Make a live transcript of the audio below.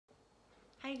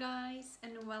Hi guys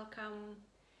and welcome.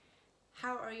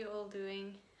 How are you all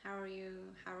doing? How are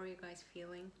you guys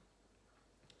feeling?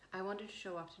 I wanted to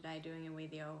show up today doing a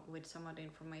video with some of the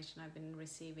information I've been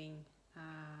receiving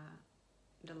uh,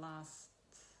 the last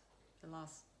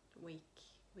week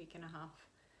and a half.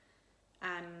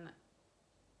 And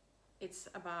it's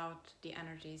about the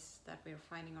energies that we're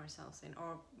finding ourselves in,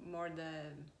 or more the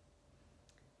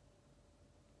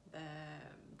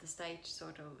stage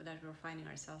sort of that we're finding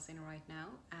ourselves in right now,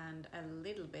 and a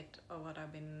little bit of what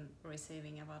I've been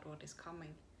receiving about what is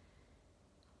coming.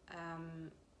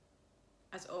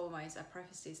 As always, I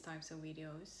preface these types of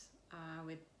videos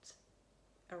with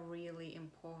a really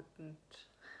important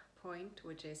point,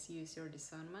 which is use your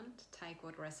discernment, take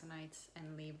what resonates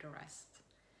and leave the rest.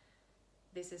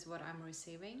 This is what I'm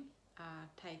receiving.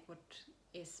 Take what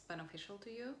is beneficial to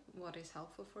you, what is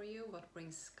helpful for you, what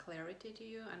brings clarity to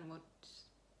you, and what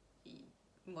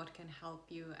can help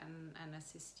you and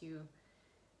assist you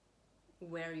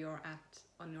where you're at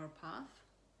on your path.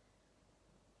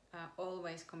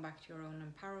 Always come back to your own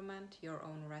empowerment, your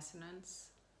own resonance,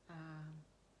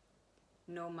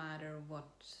 no matter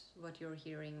what you're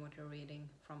hearing, what you're reading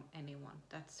from anyone.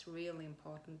 That's really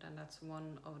important, and that's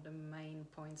one of the main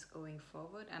points going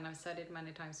forward. And I've said it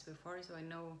many times before, so I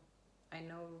know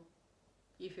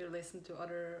if you listen to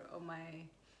other of my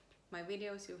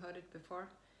videos, you've heard it before.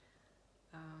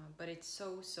 But it's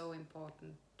so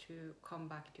important to come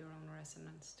back to your own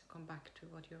resonance, to come back to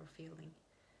what you're feeling,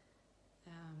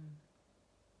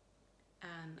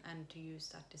 and to use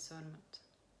that discernment.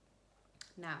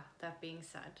 Now, that being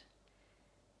said,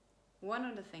 one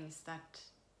of the things that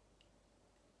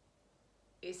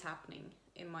is happening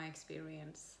in my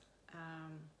experience,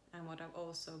 and what I've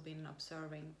also been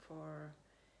observing for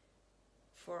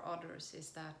others,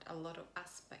 is that a lot of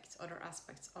other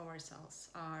aspects of ourselves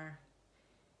are,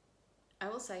 I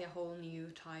will say, a whole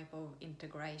new type of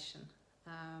integration.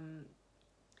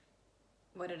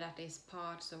 Whether that is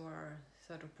parts of our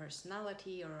sort of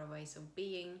personality or our ways of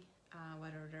being,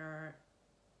 whether there are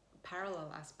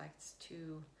parallel aspects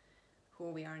to who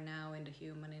we are now in the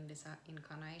human in this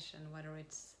incarnation, whether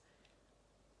it's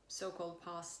so-called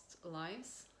past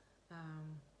lives,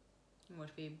 what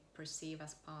we perceive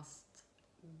as past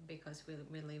because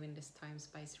we live in this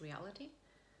time-space reality,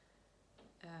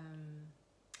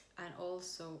 and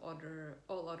also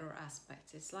all other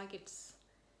aspects. It's like it's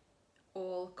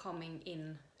all coming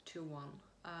in to one.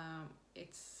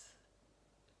 It's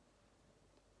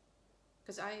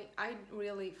because I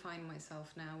really find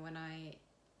myself now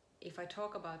if I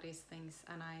talk about these things,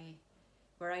 and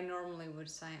where I normally would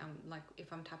say I'm like,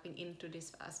 if I'm tapping into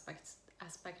this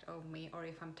aspect of me, or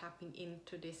if I'm tapping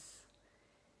into this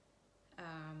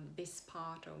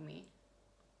part of me,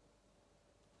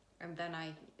 and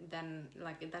then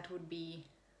like that would be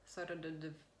sort of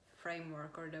the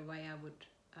framework or the way I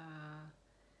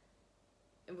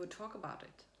would talk about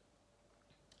it.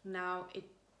 Now it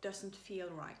doesn't feel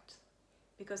right,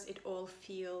 because it all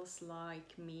feels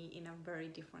like me in a very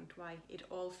different way.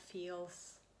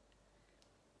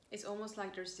 It's almost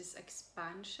like there's this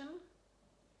expansion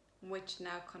which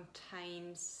now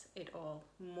contains it all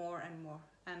more and more.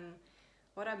 And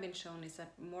what I've been shown is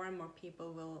that more and more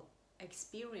people will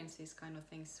experience these kind of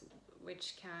things,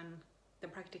 which the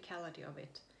practicality of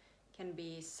it can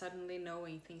be suddenly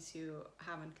knowing things you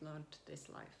haven't learned this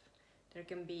life. There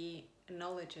can be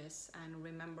knowledges and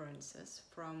remembrances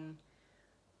from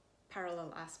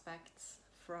parallel aspects,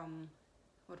 from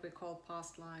what we call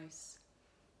past lives,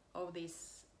 of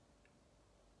these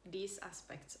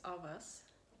aspects of us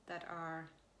that are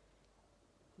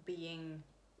being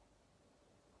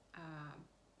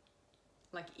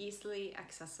like easily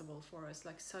accessible for us,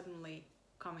 like suddenly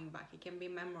coming back. It can be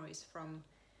memories from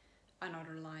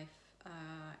another life,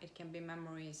 it can be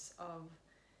memories of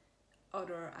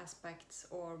other aspects,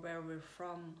 or where we're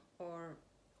from, or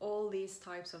all these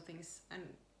types of things,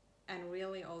 and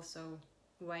really also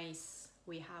ways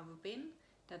we have been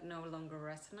that no longer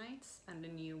resonates, and a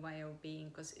new way of being,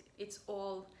 because it's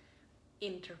all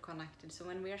interconnected. So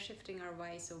when we are shifting our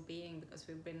ways of being, because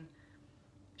we've been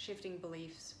shifting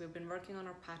beliefs, we've been working on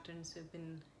our patterns, we've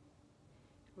been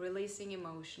releasing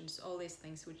emotions, all these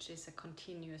things, which is a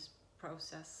continuous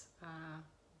process.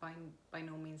 By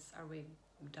no means are we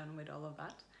done with all of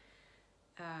that,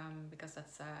 because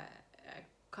that's a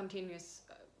continuous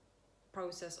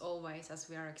process always. As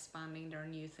we are expanding, there are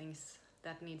new things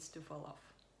that needs to fall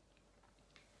off.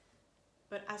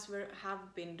 But as we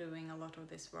have been doing a lot of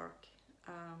this work,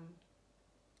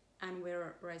 and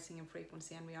we're rising in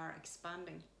frequency and we are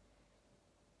expanding,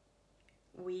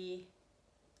 we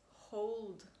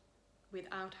hold,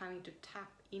 without having to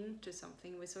tap into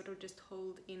something. We sort of just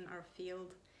hold in our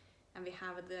field, and we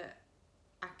have the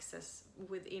access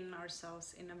within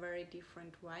ourselves in a very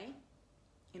different way,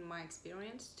 in my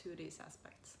experience, to these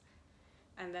aspects.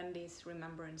 And then these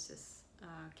remembrances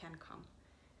can come.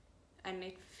 And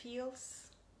it feels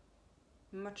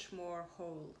much more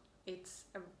whole. It's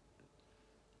a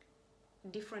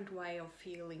different way of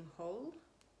feeling whole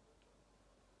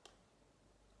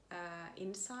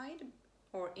inside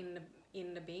or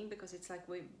in the being, because it's like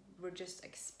we're just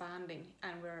expanding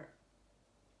and we're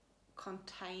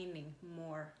containing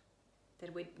more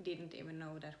that we didn't even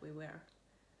know that we were.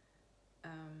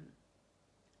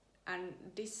 And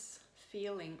this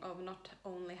feeling of not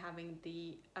only having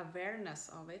the awareness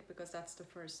of it, because that's the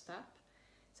first step.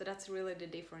 So that's really the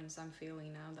difference I'm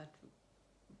feeling now, that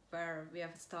where we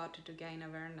have started to gain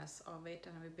awareness of it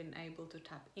and we've been able to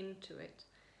tap into it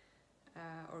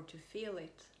or to feel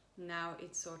it. Now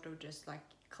it's sort of just like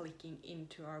clicking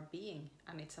into our being,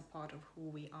 and it's a part of who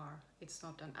we are. It's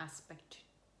not an aspect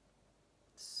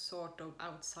sort of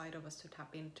outside of us to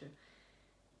tap into.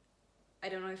 I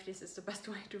don't know if this is the best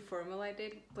way to formulate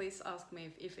it. Please ask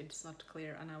me if it's not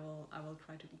clear, and I will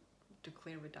try to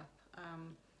clear it up.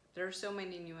 There are so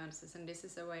many nuances, and this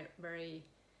is a very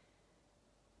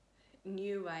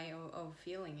new way of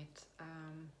feeling it,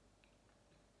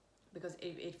 because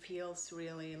it feels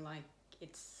really like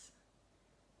it's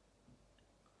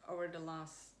over the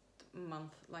last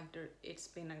month, like it's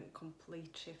been a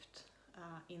complete shift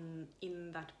in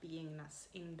that beingness,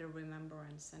 in the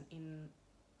remembrance, and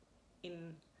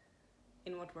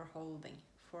in what we're holding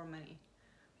for many.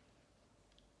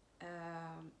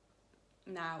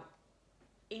 Now,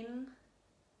 in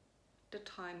the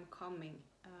time coming,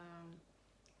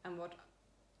 and what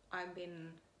I've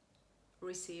been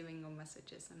receiving of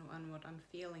messages and what I'm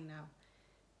feeling now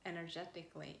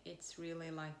energetically, it's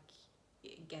really like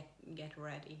get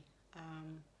ready.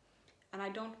 And I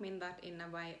don't mean that in a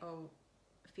way of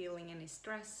feeling any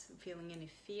stress, feeling any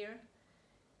fear,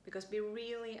 because be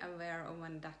really aware of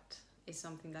when that is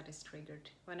something that is triggered.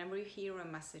 Whenever you hear a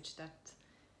message that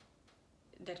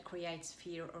creates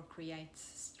fear or creates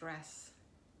stress,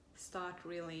 start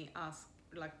really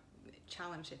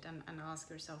challenge it and ask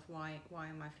yourself, why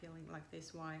am I feeling like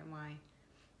this? Why am I,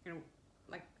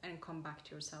 and come back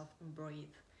to yourself and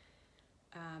breathe,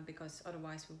 because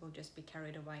otherwise we will just be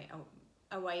carried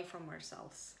away from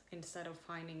ourselves instead of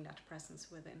finding that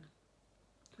presence within.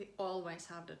 We always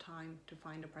have the time to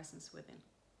find a presence within,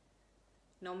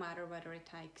 no matter whether it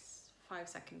takes 5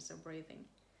 seconds of breathing,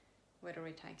 whether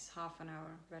it takes half an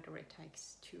hour, whether it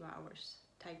takes 2 hours.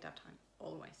 Take that time,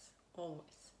 always.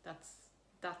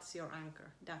 That's your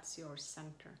anchor, that's your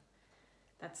center.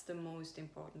 That's the most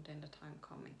important in the time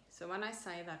coming. So when I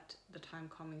say that the time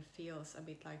coming feels a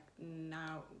bit like,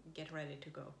 now get ready to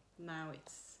go. Now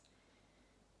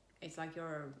it's like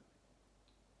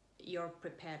you're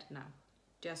prepared now.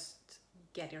 Just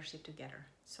get your shit together,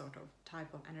 sort of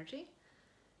type of energy.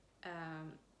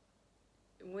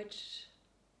 Which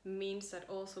means that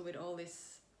also with all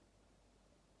this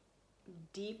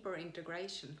deeper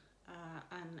integration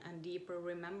and deeper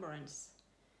remembrance,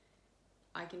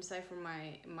 I can say for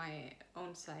my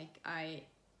own sake, I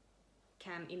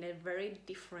can, in a very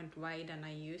different way than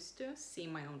I used to, see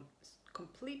my own,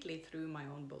 completely through my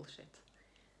own bullshit.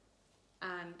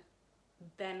 And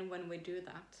then when we do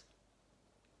that,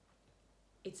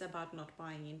 it's about not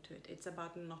buying into it. It's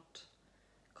about not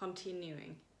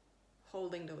continuing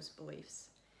holding those beliefs,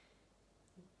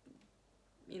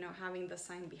 having the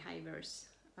same behaviors,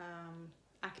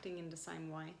 acting in the same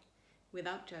way,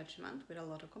 without judgment, with a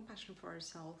lot of compassion for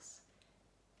ourselves.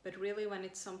 But really when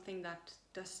it's something that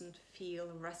doesn't feel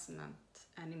resonant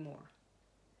anymore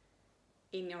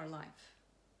in your life,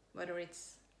 whether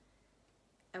it's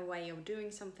a way of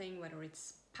doing something, whether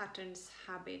it's patterns,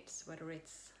 habits, whether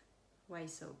it's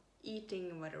ways of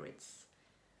eating, whether it's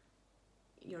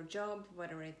your job,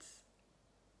 whether it's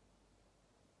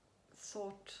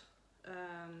thought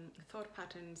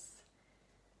patterns,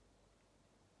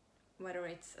 whether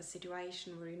it's a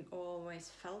situation where you always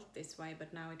felt this way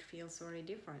but now it feels very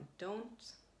different.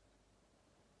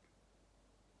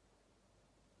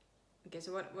 Okay,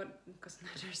 so what because now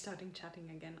they're starting chatting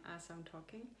again as I'm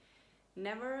talking.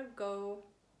 Never go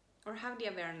or have the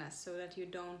awareness so that you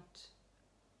don't,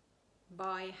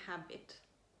 by habit,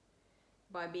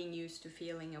 by being used to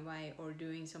feeling a way or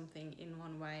doing something in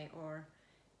one way, or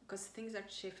because things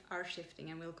are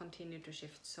shifting and will continue to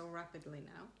shift so rapidly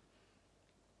now,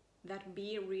 that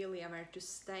be really aware to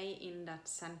stay in that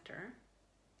center,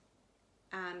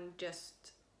 and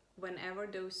just whenever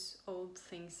those old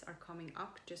things are coming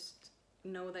up, just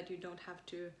know that you don't have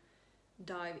to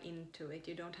dive into it.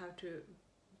 You don't have to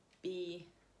be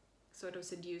sort of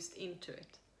seduced into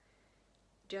it.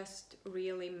 Just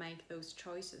really make those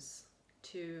choices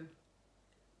to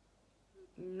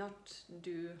not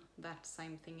do that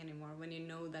same thing anymore when you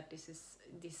know that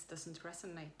this doesn't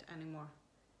resonate anymore.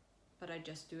 But I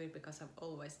just do it because I've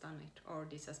always done it, or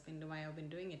this has been the way I've been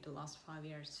doing it the last 5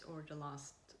 years, or the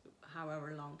last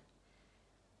however long.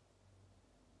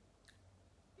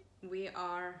 We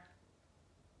are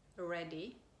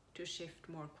ready to shift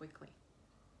more quickly.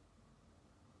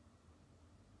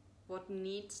 What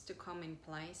needs to come in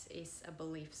place is a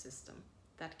belief system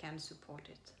that can support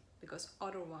it, because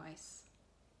otherwise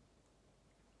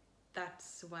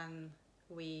that's when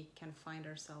we can find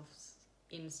ourselves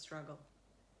in struggle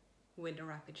with the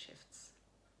rapid shifts.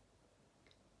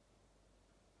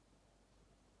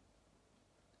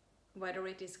 Whether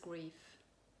it is grief,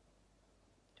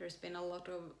 there's been a lot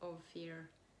of fear,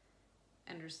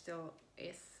 and there still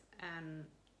is, and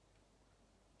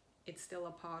it's still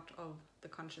a part of the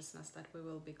consciousness that we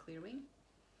will be clearing.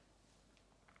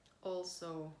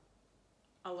 Also,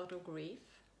 a lot of grief,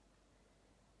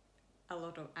 a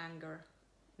lot of anger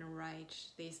and rage,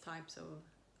 these types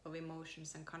of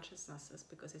emotions and consciousnesses,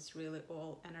 because it's really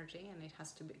all energy, and it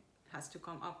has to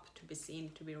come up to be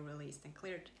seen, to be released and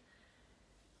cleared.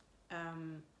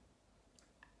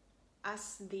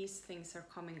 As these things are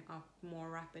coming up more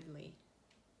rapidly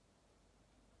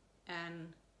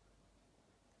and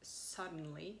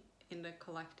suddenly in the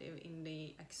collective, in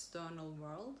the external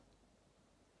world,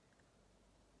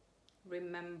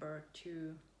 remember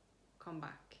to come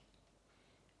back.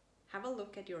 Have a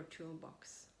look at your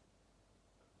toolbox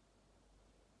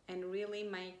and really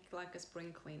make like a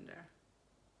spring cleaner.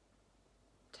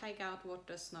 Take out what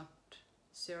does not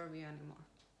serve you anymore,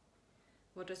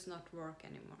 what does not work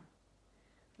anymore,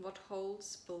 what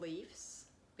holds beliefs,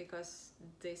 because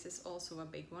this is also a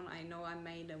big one. I know I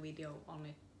made a video on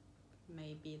it,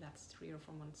 maybe that's 3 or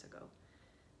 4 months ago,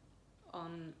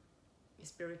 on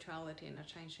spirituality and a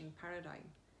changing paradigm.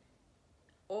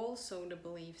 Also the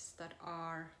beliefs that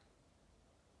are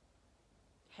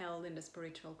held in the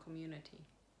spiritual community,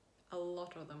 a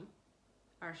lot of them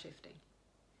are shifting.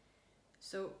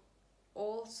 So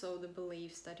also the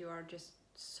beliefs that you are just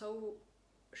so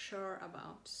sure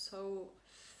about, so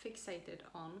fixated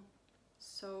on,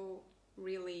 so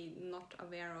really not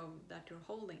aware of that you're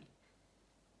holding,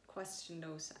 question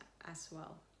those as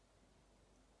well.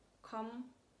 Come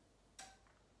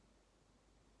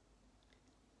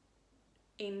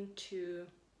into,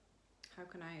 how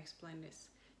can I explain this?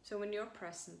 So when you're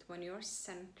present, when you're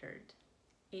centered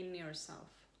in yourself,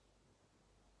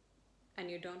 and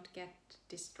you don't get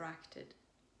distracted,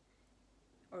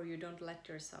 or you don't let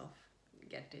yourself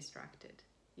get distracted,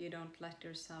 you don't let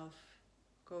yourself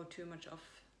go too much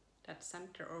off that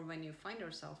center, or when you find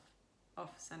yourself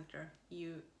off center,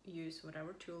 you use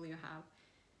whatever tool you have,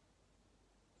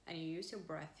 and you use your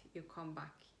breath, you come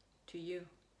back to you,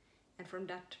 and from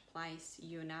that place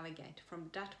you navigate. From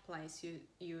that place you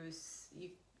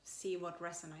see what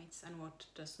resonates and what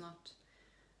does not.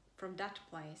 From that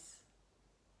place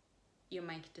you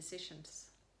make decisions.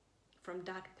 From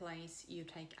that place you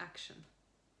take action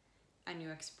and you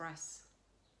express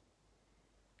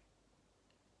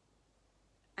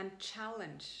and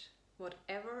challenge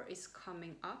whatever is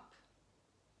coming up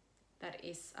that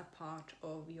is a part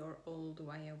of your old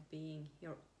way of being,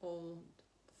 your old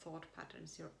thought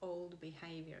patterns, your old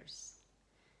behaviors,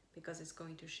 because it's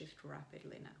going to shift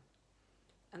rapidly now.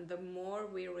 And the more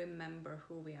we remember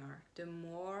who we are, the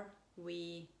more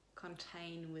we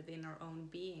contain within our own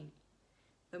being,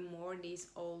 the more these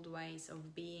old ways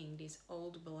of being, these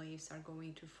old beliefs are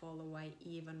going to fall away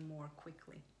even more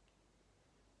quickly.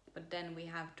 But then we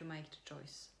have to make the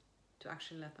choice to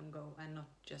actually let them go and not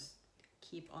just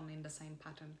keep on in the same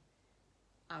pattern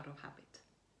out of habit.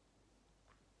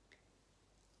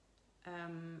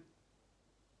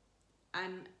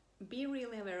 And be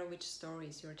really aware of which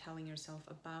stories you're telling yourself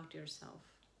about yourself,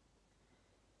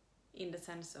 in the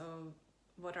sense of,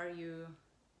 what are you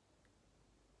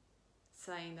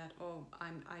saying that, oh,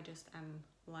 I just am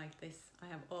like this, I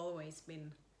have always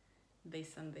been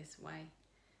this and this way,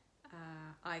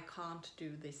 I can't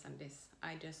do this and this,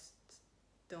 I just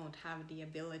don't have the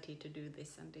ability to do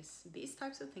this and this. These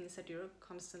types of things that you're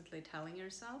constantly telling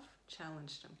yourself,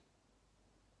 challenge them.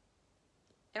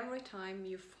 Every time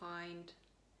you find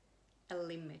a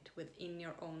limit within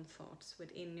your own thoughts,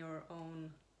 within your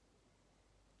own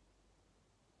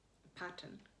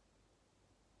pattern,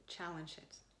 challenge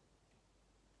it.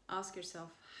 Ask yourself,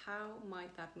 how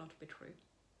might that not be true?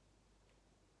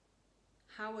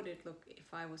 How would it look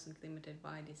if I wasn't limited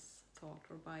by this thought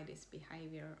or by this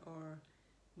behavior or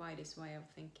by this way of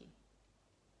thinking.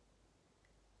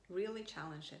 Really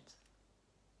challenge it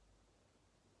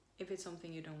if it's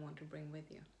something you don't want to bring with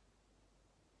you.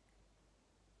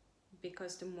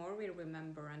 Because the more we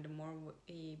remember and the more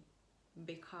we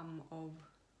become of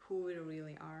who we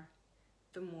really are,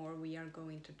 the more we are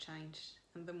going to change,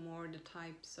 and the more the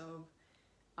types of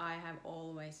I have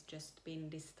always just been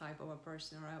this type of a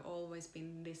person, or I've always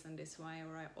been this and this way,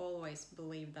 or I always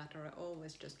believed that, or I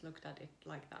always just looked at it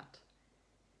like that.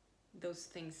 Those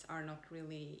things are not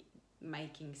really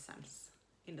making sense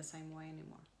in the same way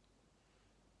anymore.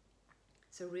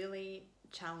 So really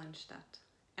challenge that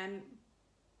and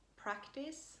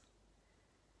practice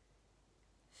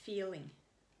feeling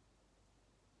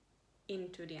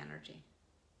into the energy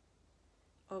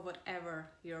of whatever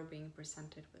you're being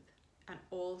presented with, and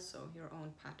also your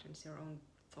own patterns, your own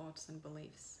thoughts and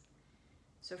beliefs.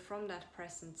 So from that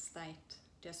present state,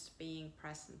 just being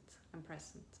present and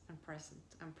present and present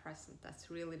and present,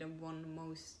 that's really the one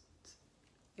most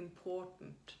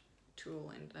important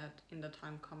tool in the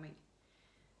time coming.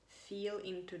 Feel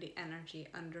into the energy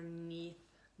underneath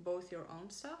both your own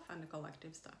stuff and the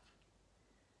collective stuff,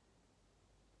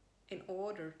 in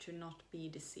order to not be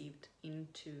deceived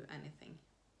into anything.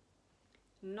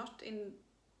 Not in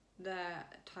the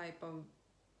type of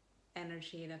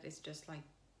energy that is just like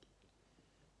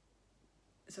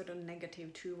sort of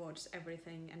negative towards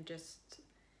everything and just,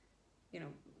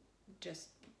 just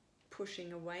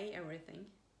pushing away everything,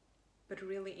 but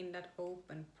really in that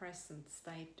open, present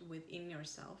state within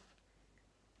yourself,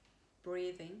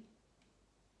 breathing.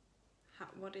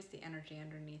 What is the energy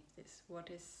underneath this?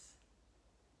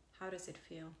 How does it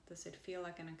feel? Does it feel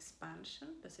like an expansion?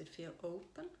 Does it feel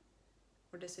open?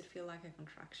 Or does it feel like a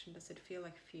contraction? Does it feel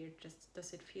like fear?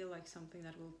 Does it feel like something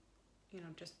that will,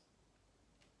 just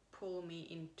pull me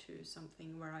into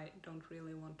something where I don't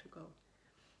really want to go?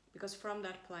 Because from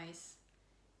that place,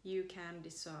 you can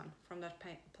discern. From that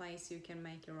place, you can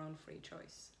make your own free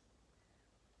choice.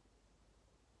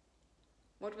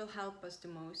 What will help us the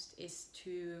most is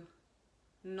to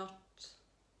not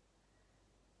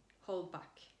hold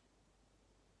back,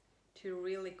 to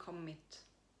really commit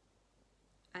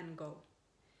and go.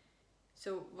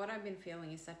 So what I've been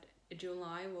feeling is that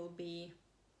July will be,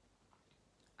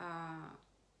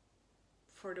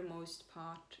 for the most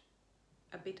part,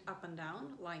 a bit up and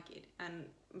down, and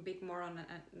a bit more on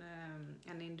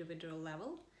an individual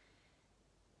level,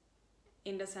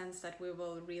 in the sense that we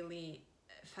will really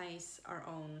face our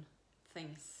own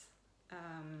things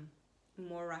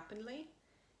more rapidly,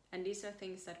 and these are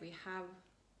things that we have,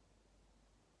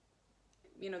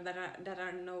 that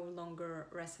are no longer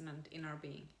resonant in our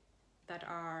being, that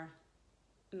are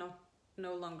no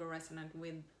longer resonant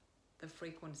with the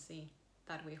frequency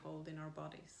that we hold in our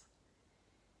bodies.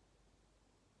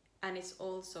 And it's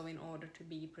also in order to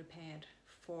be prepared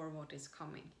for what is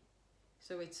coming.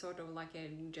 So it's sort of like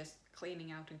just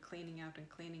cleaning out and cleaning out and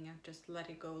cleaning out, just let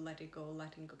it go, let it go,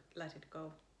 let it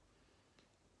go.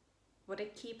 What I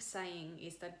keep saying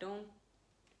is that don't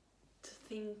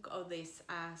think of this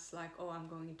as like, oh, I'm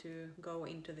going to go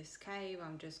into this cave,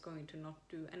 I'm just going to not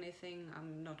do anything,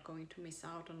 I'm not going to miss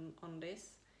out on this.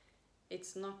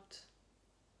 It's not,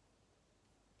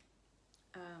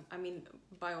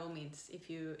 by all means, if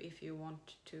you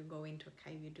want to go into a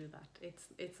cave, you do that.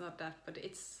 It's not that, but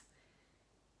it's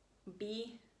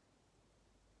be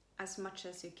as much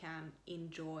as you can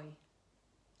in joy.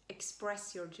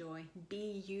 Express your joy,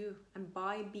 be you, and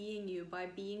by being you, by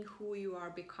being who you are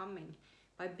becoming,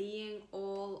 by being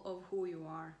all of who you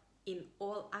are in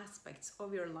all aspects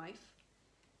of your life,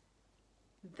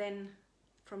 then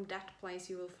from that place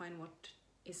you will find what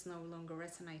is no longer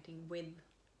resonating with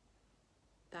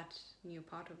that new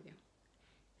part of you.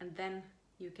 And then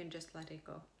you can just let it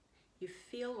go. You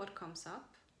feel what comes up,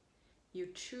 you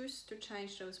choose to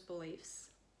change those beliefs,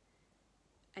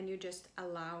 and you just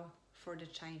allow for the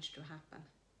change to happen.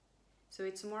 So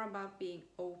it's more about being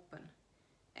open,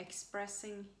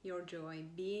 expressing your joy,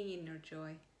 being in your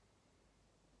joy,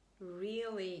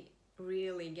 really,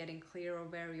 really getting clear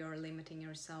of where you're limiting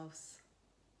yourself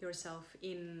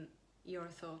in your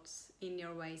thoughts, in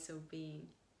your ways of being,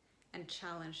 and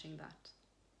challenging that.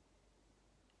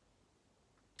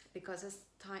 Because as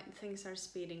things are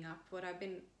speeding up, what I've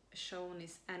been shown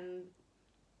is,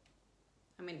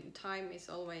 time is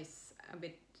always a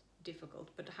bit difficult,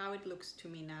 but how it looks to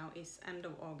me now is end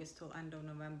of August till end of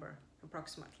November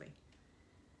approximately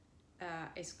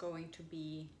is going to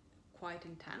be quite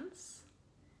intense,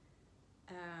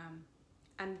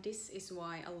 and this is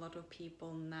why a lot of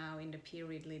people now in the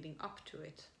period leading up to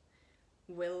it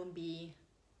will be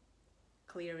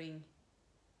clearing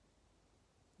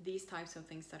these types of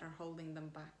things that are holding them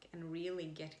back, and really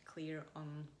get clear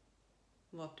on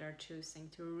what they're choosing,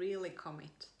 to really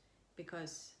commit,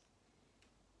 because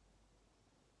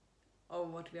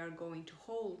of what we are going to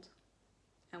hold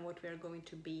and what we are going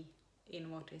to be in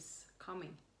what is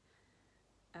coming.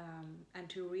 And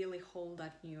to really hold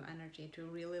that new energy, to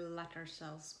really let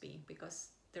ourselves be, because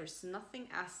there's nothing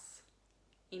as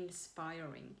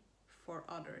inspiring for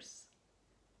others,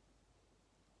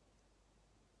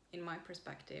 in my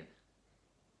perspective,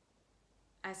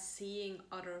 as seeing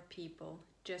other people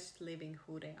just living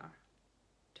who they are,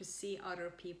 to see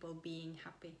other people being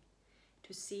happy,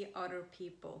 to see other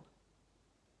people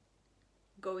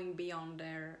going beyond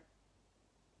their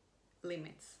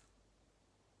limits,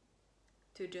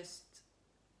 to just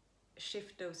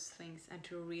shift those things and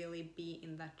to really be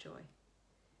in that joy,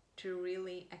 to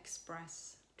really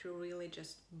express, to really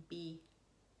just be.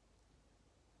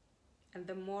 And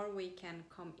the more we can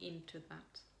come into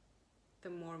that, the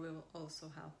more we will also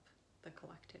help the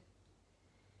collective.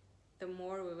 The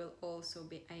more we will also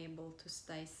be able to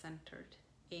stay centered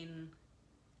in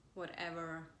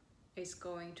whatever is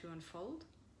going to unfold.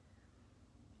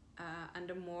 And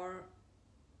the more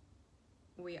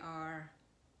we are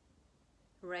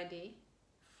ready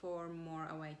for more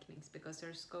awakenings, because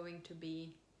there's going to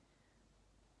be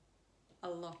a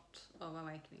lot of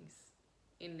awakenings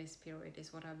in this period,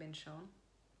 is what I've been shown.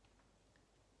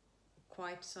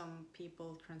 Quite some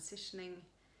people transitioning,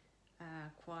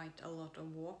 quite a lot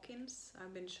of walk-ins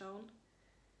I've been shown.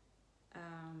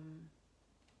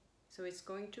 So it's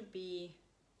going to be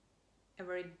a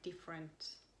very different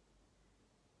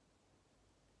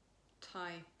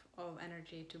type of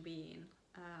energy to be in.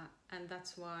 And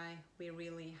that's why we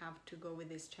really have to go with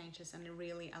these changes and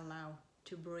really allow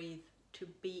to breathe, to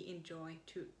be in joy,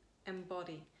 to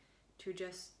embody, to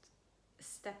just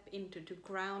step into, to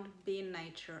ground, be in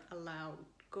nature, allow,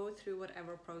 go through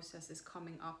whatever process is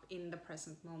coming up in the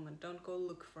present moment. Don't go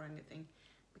look for anything,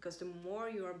 because the more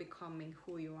you are becoming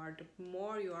who you are, the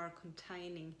more you are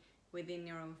containing within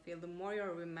your own field, the more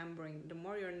you're remembering, the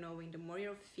more you're knowing, the more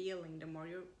you're feeling, the more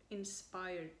you're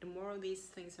inspired, the more of these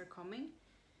things are coming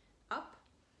up,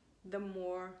 the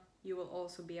more you will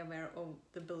also be aware of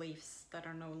the beliefs that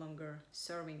are no longer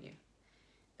serving you,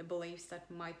 the beliefs that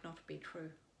might not be true,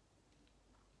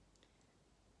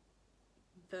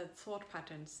 the thought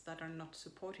patterns that are not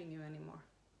supporting you anymore,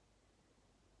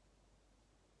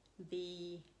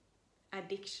 the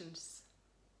addictions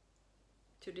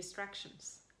to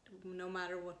distractions, no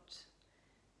matter what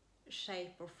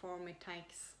shape or form it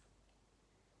takes.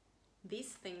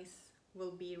 These things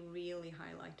will be really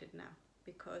highlighted now,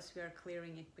 because we are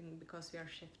clearing it, because we are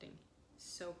shifting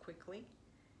so quickly,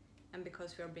 and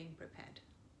because we are being prepared.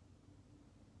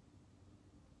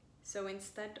 So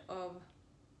instead of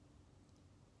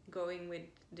going with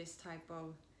this type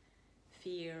of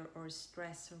fear or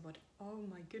stress or what, oh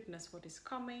my goodness, what is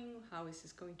coming, how is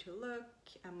this going to look,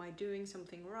 am I doing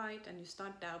something right, and you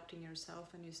start doubting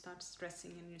yourself, and you start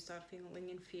stressing, and you start feeling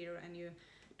in fear, and you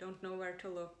don't know where to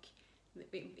look.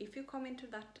 If you come into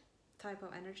that type of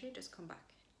energy, just come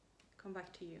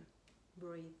back to you,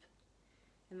 breathe,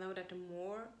 and know that the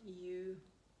more you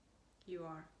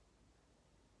are,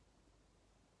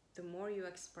 the more you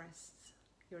express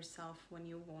yourself when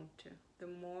you want to, the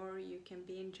more you can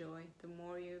be in joy, the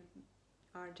more you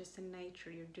are just in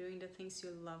nature, you're doing the things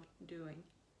you love doing,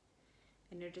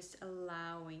 and you're just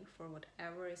allowing for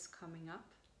whatever is coming up,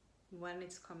 when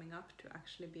it's coming up, to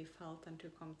actually be felt and to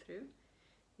come through.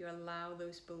 You allow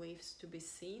those beliefs to be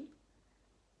seen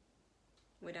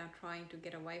without trying to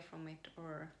get away from it,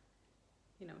 or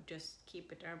just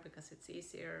keep it there because it's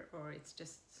easier, or it's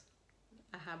just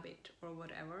a habit or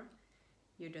whatever.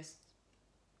 You just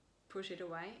push it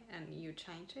away and you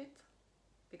change it,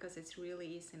 because it's really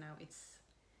easy now. It's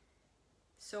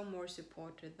so more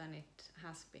supported than it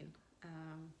has been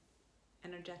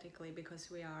energetically,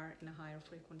 because we are in a higher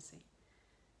frequency.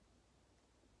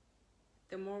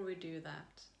 The more we do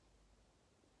that,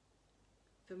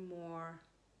 the more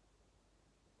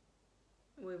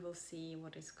we will see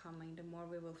what is coming, the more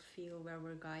we will feel where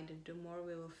we're guided, the more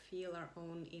we will feel our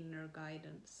own inner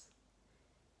guidance.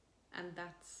 And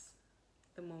that's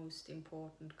the most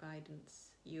important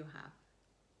guidance you have.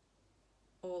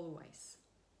 Always.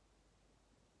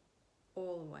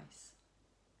 Always.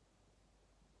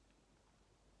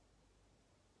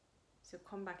 So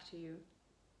come back to you,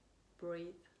 breathe.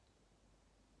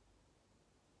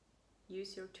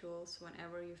 Use your tools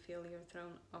whenever you feel you're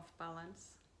thrown off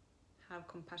balance. Have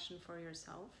compassion for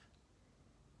yourself,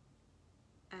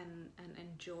 and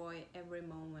enjoy every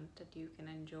moment that you can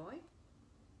enjoy,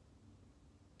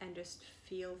 and just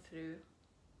feel through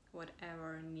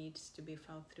whatever needs to be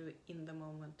felt through in the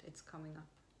moment it's coming up.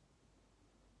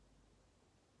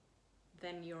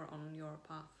 Then you're on your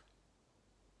path.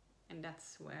 And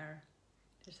that's where,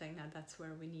 they're saying that that's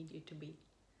where we need you to be.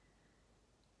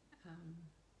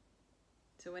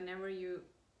 So whenever you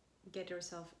get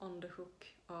yourself on the hook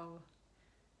of,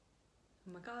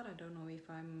 oh my god, I don't know if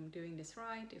I'm doing this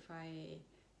right,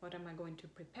 what am I going to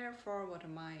prepare for,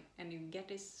 and you get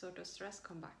this sort of stress,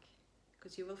 come back.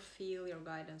 Because you will feel your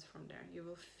guidance from there. You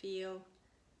will feel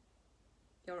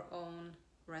your own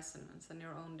resonance and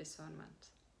your own discernment.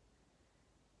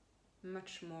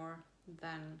 Much more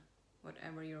than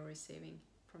whatever you're receiving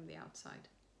from the outside.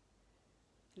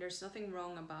 There's nothing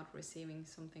wrong about receiving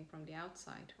something from the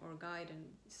outside, or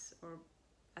guidance or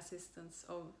assistance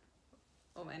of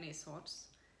any sorts.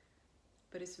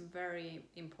 But it's very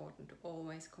important to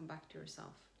always come back to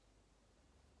yourself,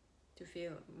 to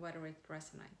feel whether it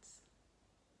resonates,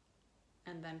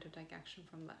 and then to take action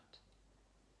from that.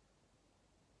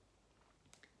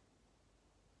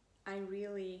 I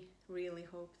really, really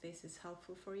hope this is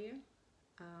helpful for you.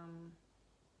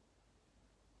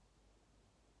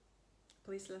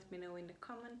 Please let me know in the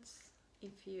comments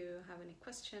if you have any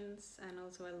questions, and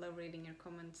also I love reading your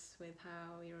comments with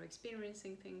how you're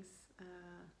experiencing things.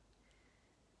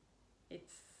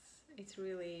 It's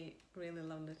really, really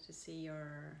lovely to see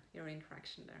your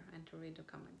interaction there and to read the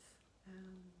comments.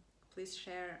 Please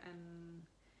share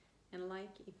and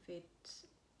like if it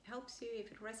helps you,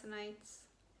 if it resonates.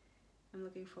 I'm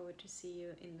looking forward to see you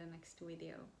in the next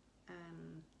video.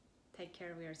 Take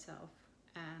care of yourself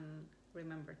and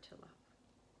remember to love.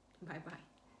 Bye bye.